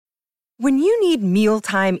When you need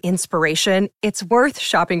mealtime inspiration, it's worth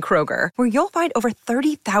shopping Kroger, where you'll find over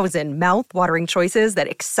 30,000 mouth-watering choices that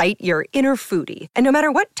excite your inner foodie. And no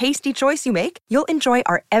matter what tasty choice you make, you'll enjoy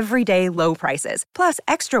our everyday low prices, plus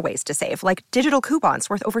extra ways to save, like digital coupons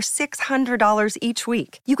worth over $600 each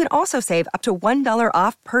week. You can also save up to $1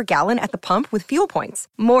 off per gallon at the pump with fuel points.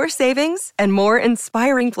 More savings and more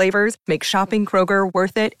inspiring flavors make shopping Kroger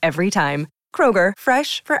worth it every time. Kroger,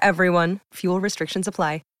 fresh for everyone. Fuel restrictions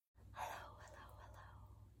apply.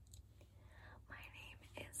 My name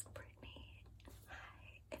is Brittany.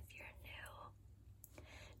 Hi, if you're new.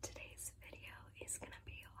 Today's video is going to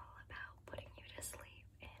be all about putting you to sleep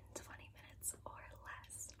in 20 minutes or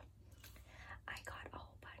less. I got a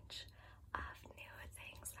whole bunch of new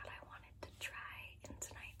things that I wanted to try in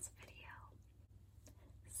tonight's video.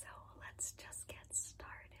 So let's just get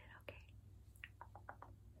started, okay?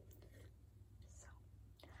 So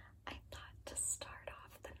I thought to start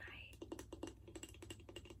off the night,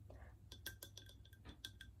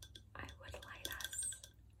 I would light us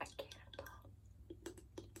a candle.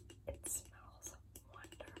 It smells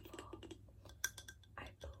wonderful. I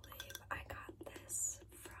believe I got this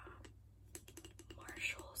from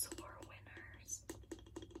Marshalls or Winners.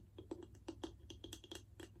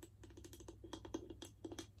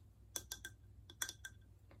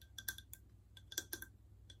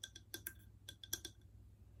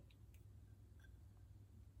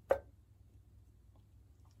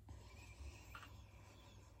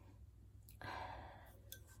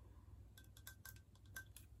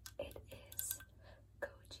 It is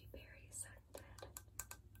goji berry scented.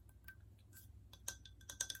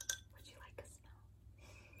 Would you like a smell?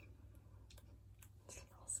 It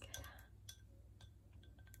smells good, huh?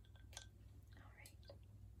 Alright.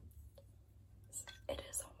 It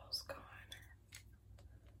is almost gone.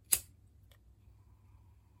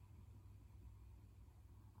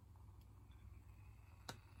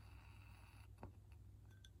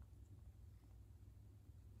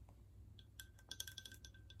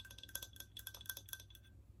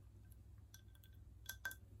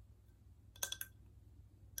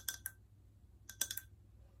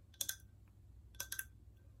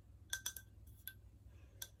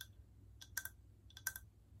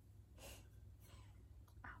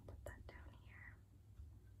 I'll put that down here.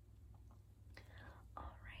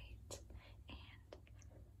 Alright, and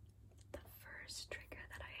the first trigger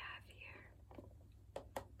that I have here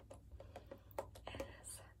is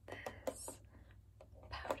this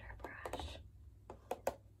powder brush.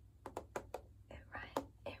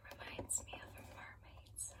 It reminds me of a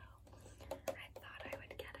mermaid, so I thought I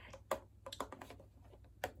would get it.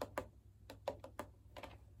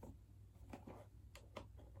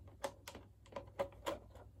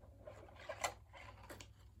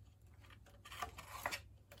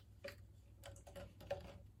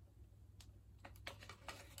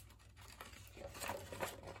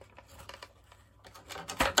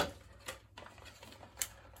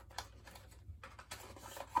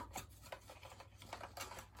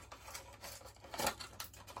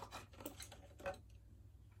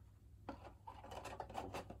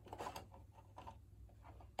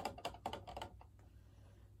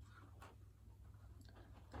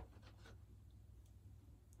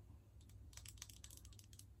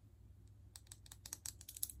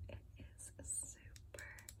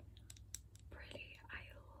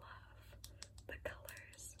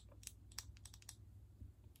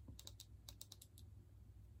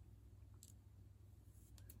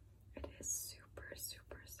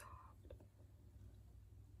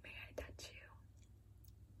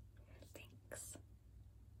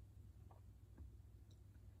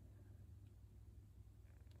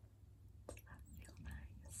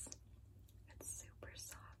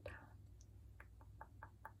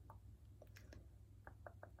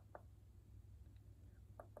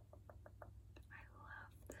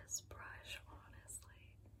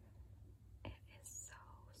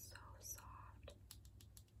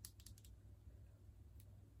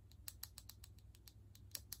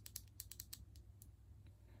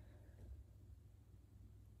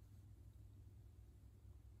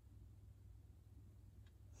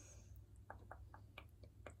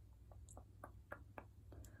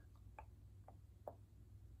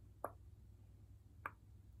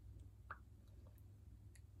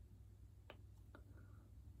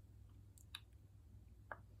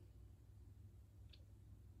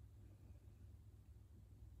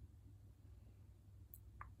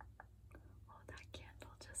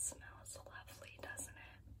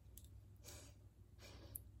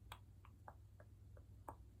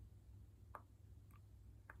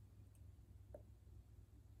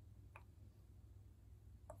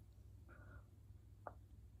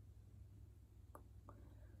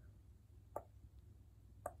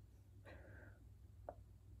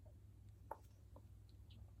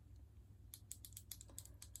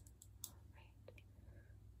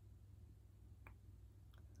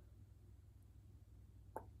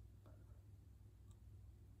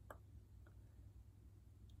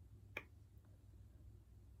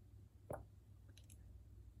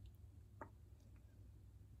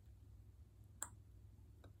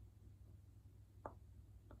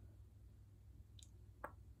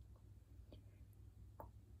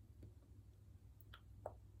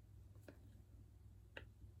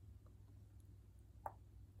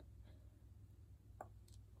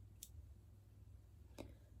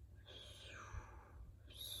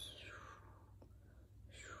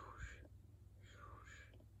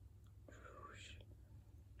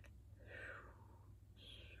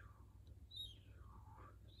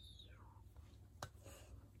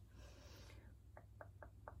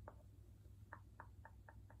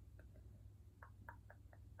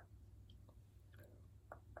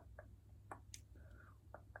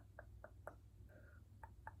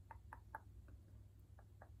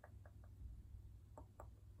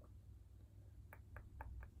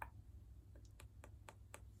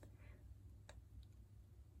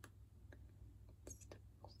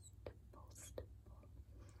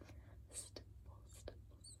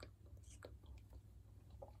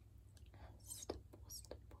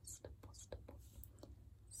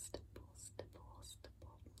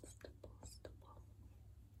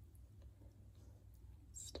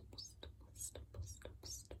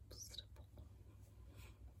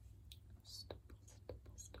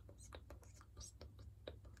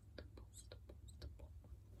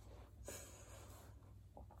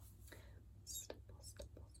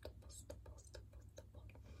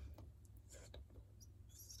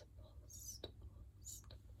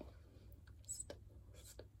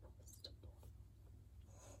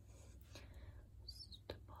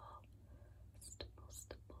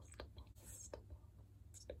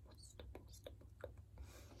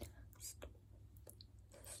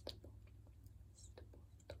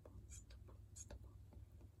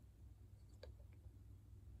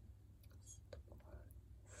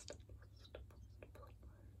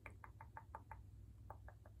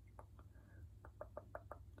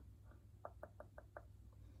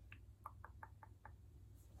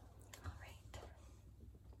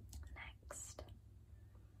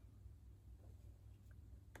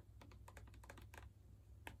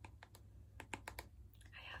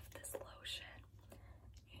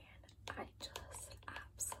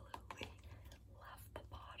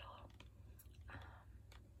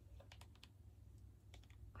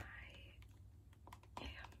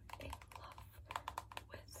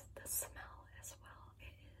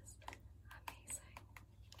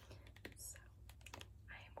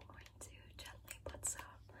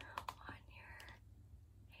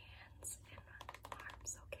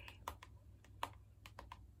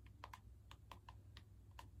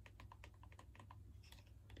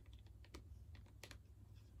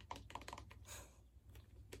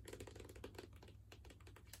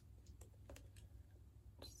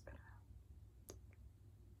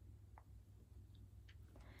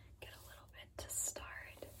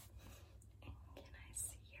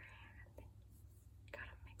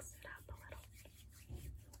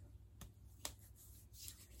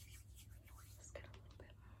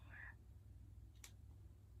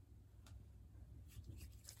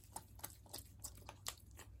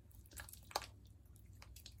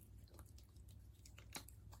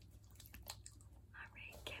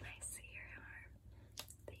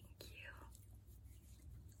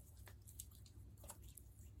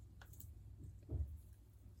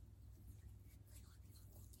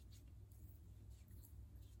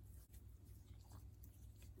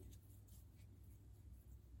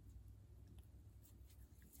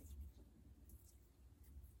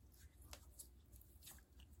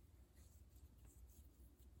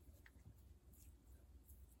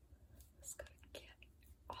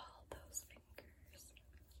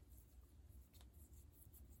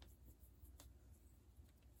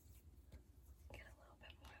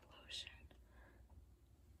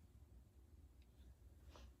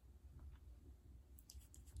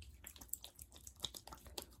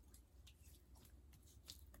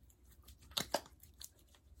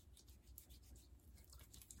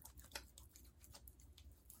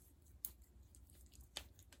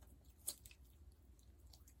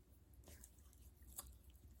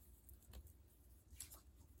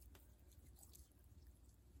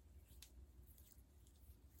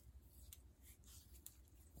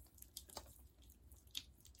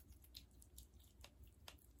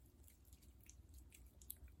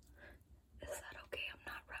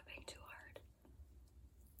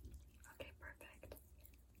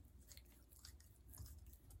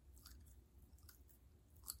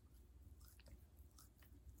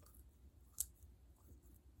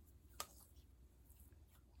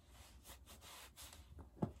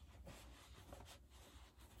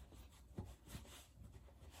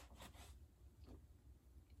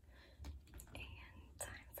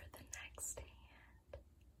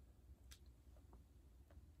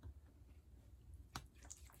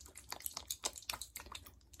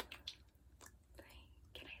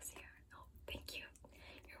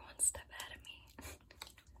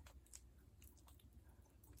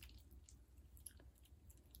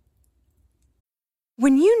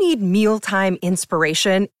 When you need mealtime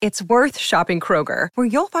inspiration, it's worth shopping Kroger, where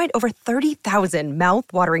you'll find over 30,000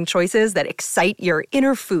 mouth-watering choices that excite your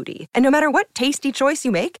inner foodie. And no matter what tasty choice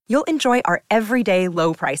you make, you'll enjoy our everyday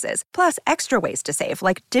low prices, plus extra ways to save,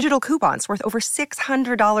 like digital coupons worth over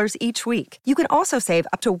 $600 each week. You can also save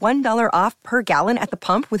up to $1 off per gallon at the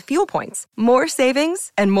pump with fuel points. More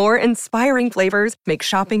savings and more inspiring flavors make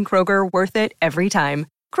shopping Kroger worth it every time.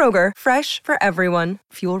 Kroger, fresh for everyone.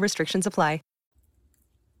 Fuel restrictions apply.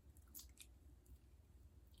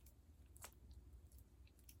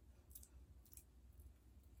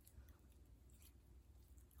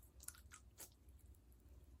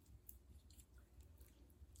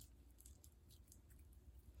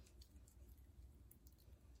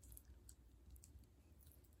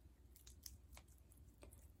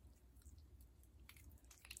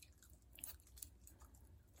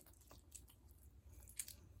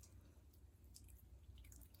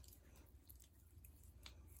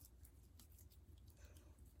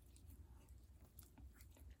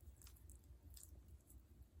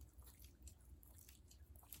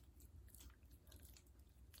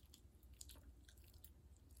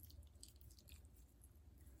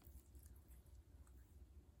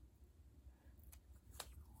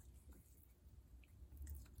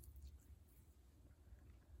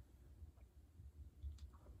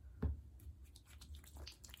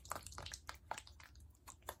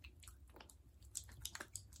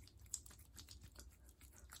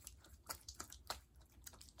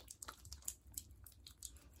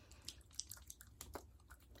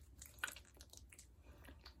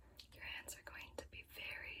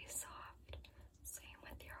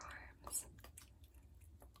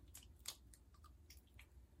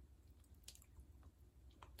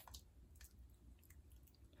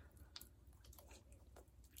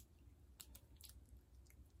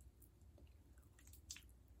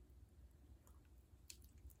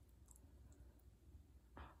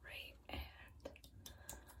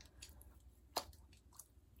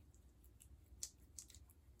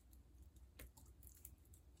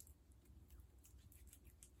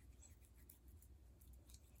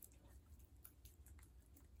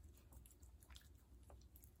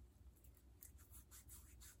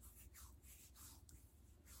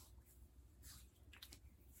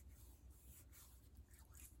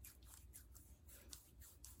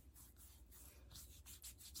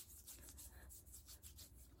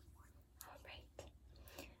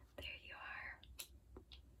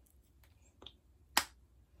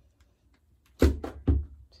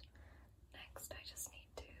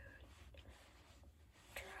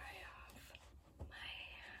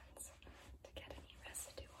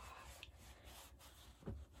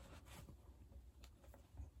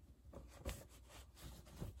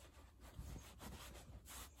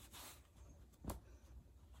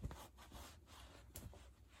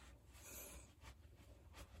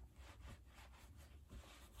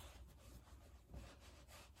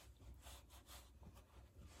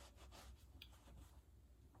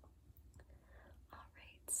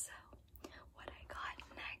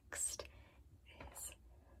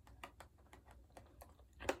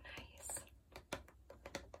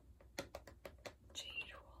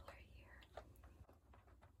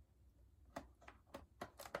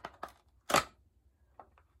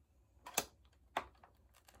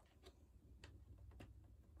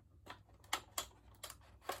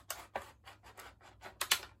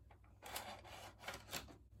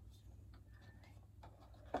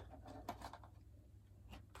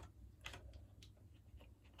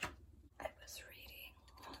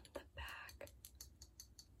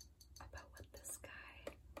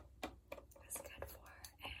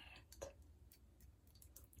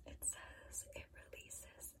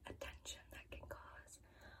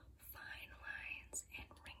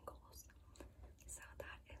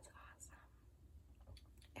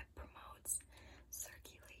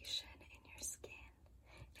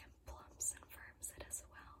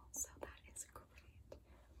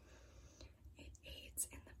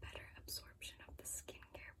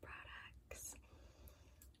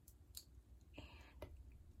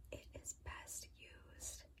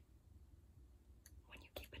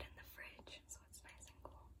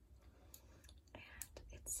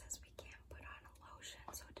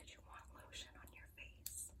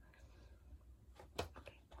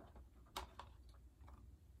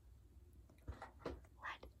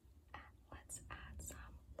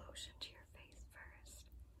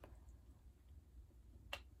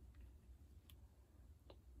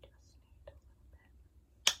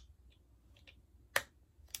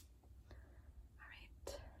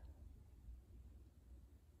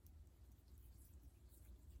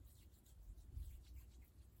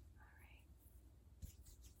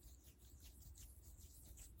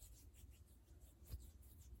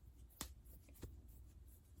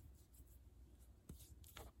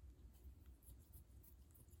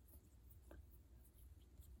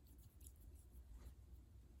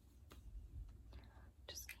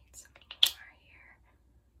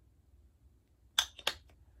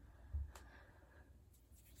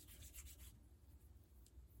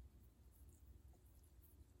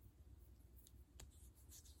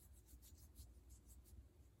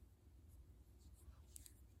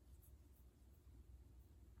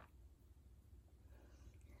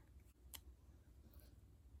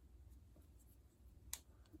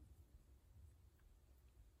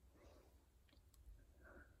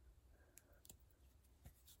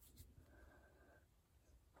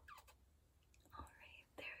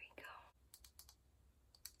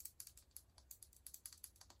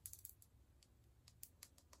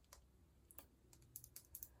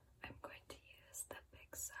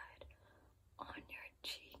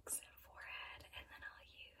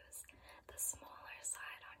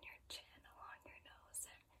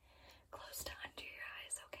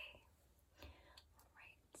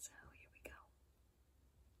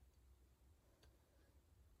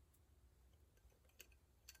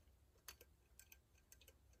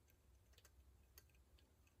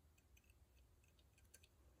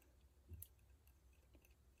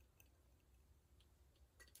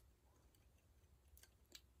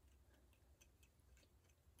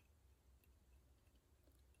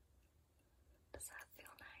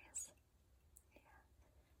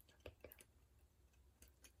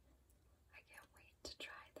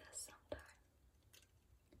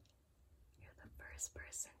 first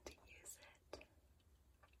person to use it.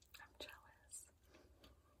 I'm jealous.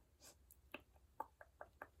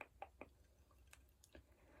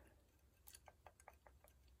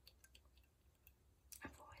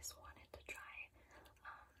 I've always wanted to try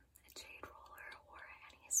a jade roller or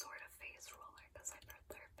any sort of face roller because I've heard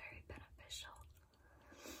they're very beneficial.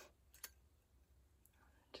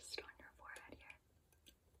 Just on your forehead here.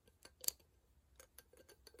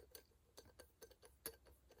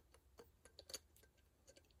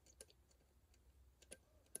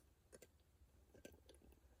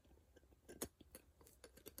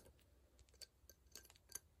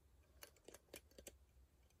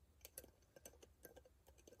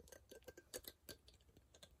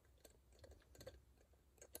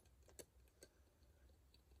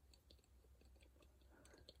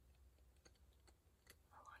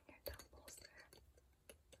 Along your temples there.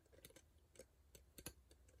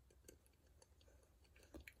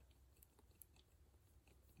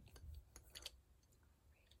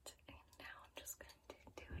 Right, and now I'm just going to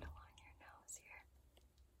do it along your nose here.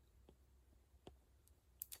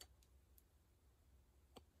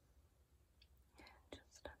 And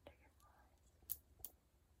just under your eyes.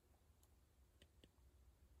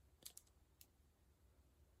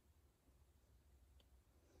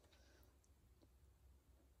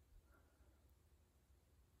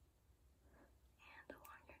 And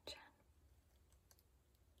along your chin.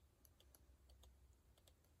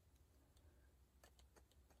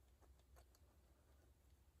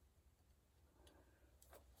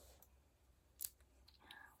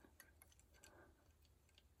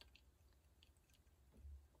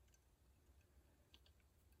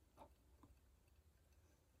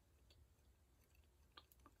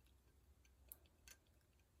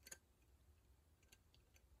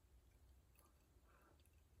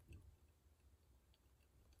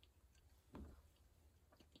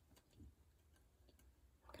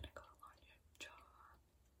 I'm gonna go along your jaw.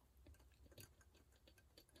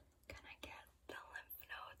 Can I get the lymph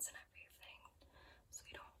nodes and everything so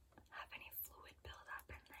we don't have any fluid build up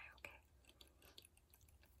in there, okay?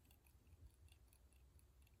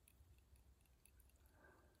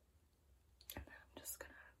 And then I'm just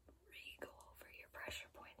gonna go over your pressure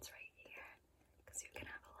points right here because you can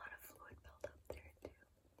have a lot of fluid build up there too.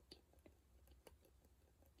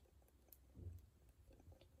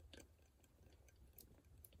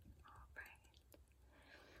 Alright.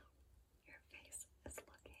 Your face is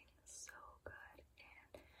looking so good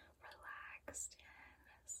and relaxed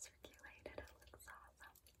and circulated. It looks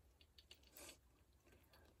awesome.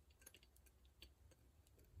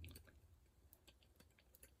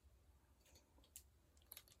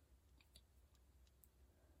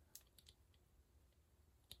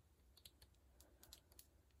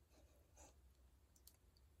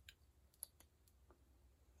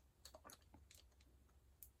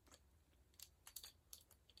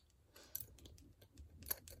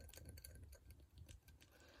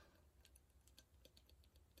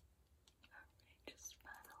 Alright, just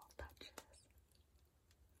final touches.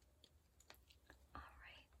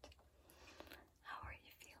 Alright. How are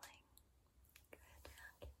you feeling? Good.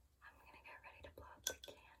 Okay. I'm gonna get ready to blow out the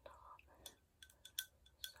candle.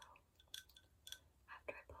 So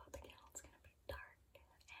after I blow out the candle, it's gonna be dark,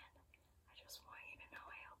 and I just want you to know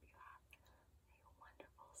I hope you have a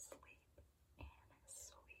wonderful sleep and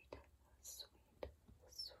sweet, sweet,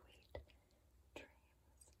 sweet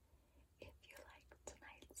dreams. If you liked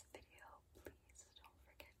tonight's video, please don't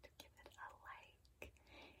forget to give it a like.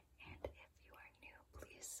 And if you are new,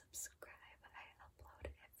 please subscribe. I upload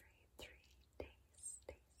every 3 days.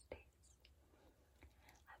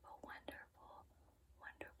 Have a wonderful,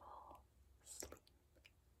 wonderful sleep.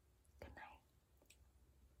 Good night.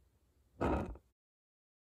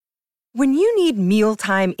 When you need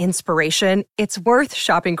mealtime inspiration, it's worth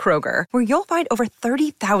shopping Kroger, where you'll find over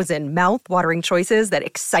 30,000 mouth-watering choices that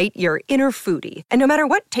excite your inner foodie. And no matter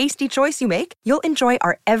what tasty choice you make, you'll enjoy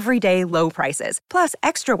our everyday low prices, plus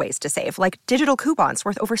extra ways to save, like digital coupons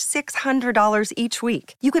worth over $600 each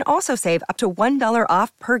week. You can also save up to $1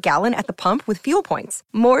 off per gallon at the pump with fuel points.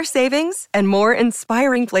 More savings and more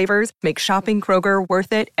inspiring flavors make shopping Kroger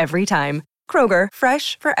worth it every time. Kroger,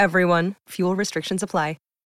 fresh for everyone. Fuel restrictions apply.